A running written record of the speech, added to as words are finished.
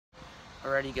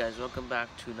Alrighty guys, welcome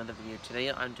back to another video. Today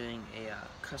I'm doing a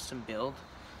custom build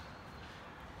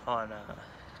on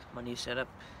my new setup.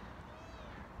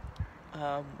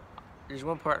 There's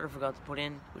one part I forgot to put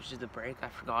in, which is the brake. I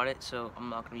forgot it, so I'm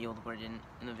not going to be able to put it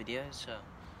in the video. So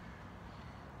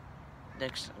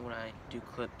next, when I do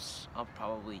clips, you'll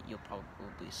probably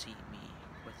see me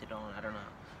with it on. I don't know,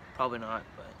 probably not,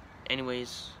 but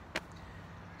anyways.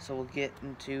 So we'll get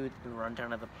into the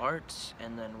rundown of the parts,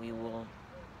 and then we will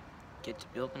get to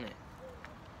building it.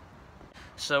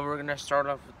 So we're gonna start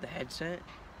off with the headset.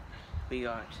 We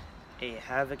got a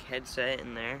Havoc headset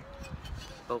in there,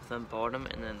 both on bottom,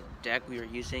 and then the deck we are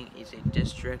using is a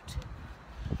District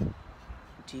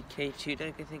DK2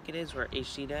 deck, I think it is, or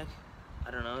HD deck.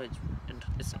 I don't know.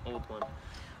 It's an old one.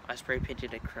 I spray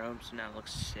painted it chrome, so now it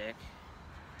looks sick.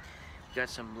 We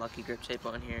got some Lucky grip tape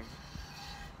on here,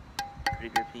 pretty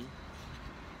grippy.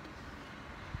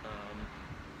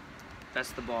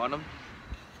 That's the bottom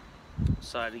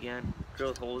side again.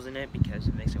 Drilled holes in it because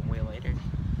it makes it way lighter.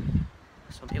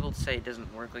 Some people say it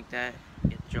doesn't work like that.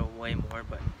 You have to drill way more,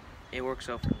 but it works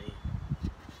out for me.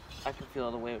 I can feel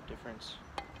the weight difference.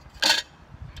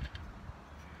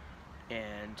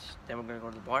 And then we're gonna go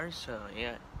to the bars. So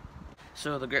yeah.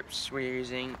 So the grips we're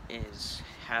using is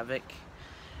Havoc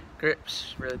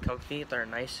grips. Really comfy. They're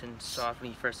nice and soft when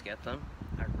you first get them.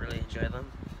 I really enjoy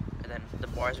them. And then the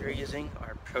bars we're using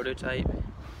are Prototype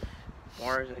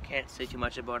bars. I can't say too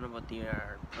much about them, but they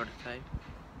are Prototype.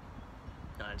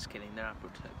 No, I'm just kidding, they're not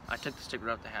Prototype. I took the sticker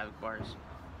off the Havoc bars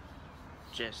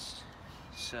just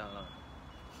so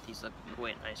these look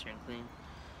way nicer and clean.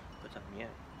 But yeah,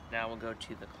 now we'll go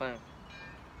to the clamp.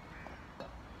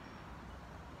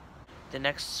 The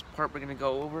next part we're gonna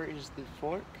go over is the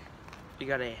fork. We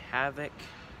got a Havoc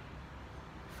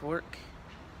fork,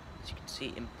 as you can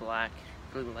see, in black.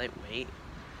 Really lightweight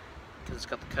because it's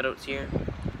got the cutouts here.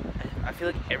 I feel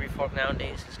like every fork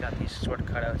nowadays has got these sort of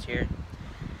cutouts here.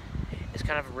 It's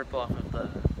kind of a rip off of the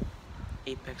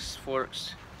Apex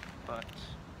forks, but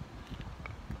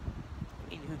I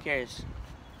mean, who cares?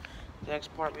 The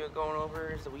next part we are going over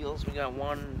is the wheels. We got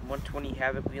one 120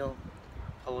 Havoc wheel,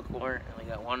 full core, and we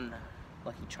got one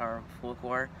Lucky Charm full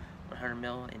core,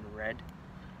 100mm in red.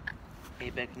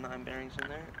 Apex 9 bearings in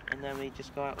there, and then we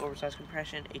just got oversized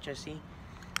compression, HSC.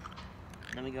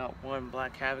 And then we got one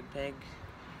black Havoc peg,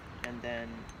 and then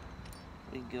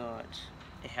we got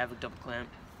a Havoc double clamp,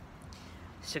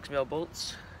 6mm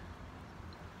bolts,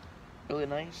 really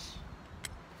nice.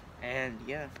 And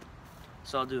yeah,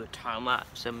 so I'll do a time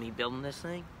lapse of me building this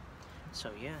thing.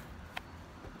 So yeah.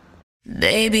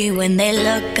 Baby, when they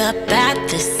look up at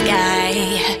the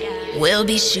sky, we'll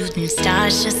be shooting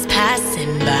stars just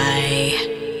passing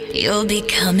by. You'll be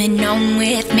coming home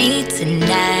with me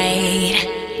tonight.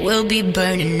 We'll be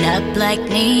burning up like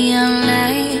neon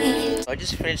lights. I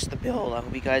just finished the build. I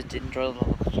hope you guys did enjoy the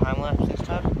little time lapse and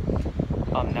stuff.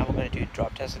 Now we're gonna do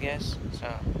drop test, I guess.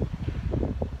 So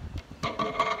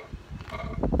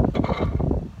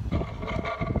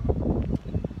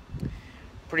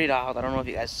pretty dialed. I don't know if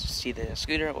you guys see the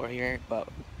scooter or hear it, but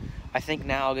I think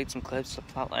now I'll get some clips of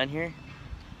the plot line here,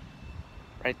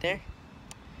 right there.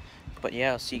 But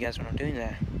yeah, I'll see you guys when I'm doing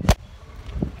that.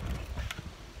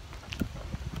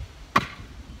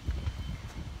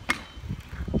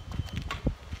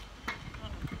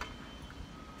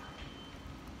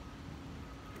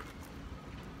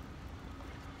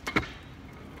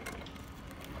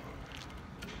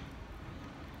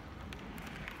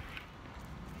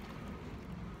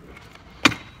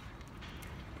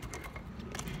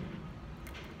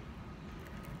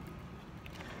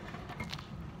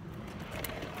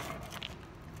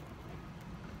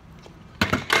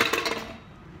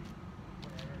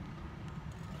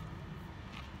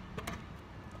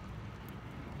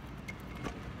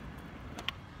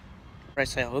 Right,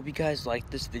 so I hope you guys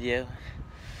liked this video.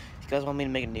 If you guys want me to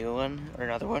make a new one or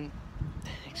another one,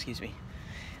 excuse me,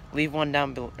 leave one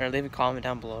down below, or leave a comment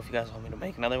down below if you guys want me to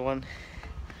make another one.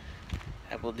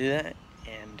 I will do that,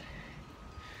 and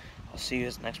I'll see you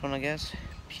guys next one, I guess.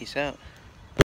 Peace out.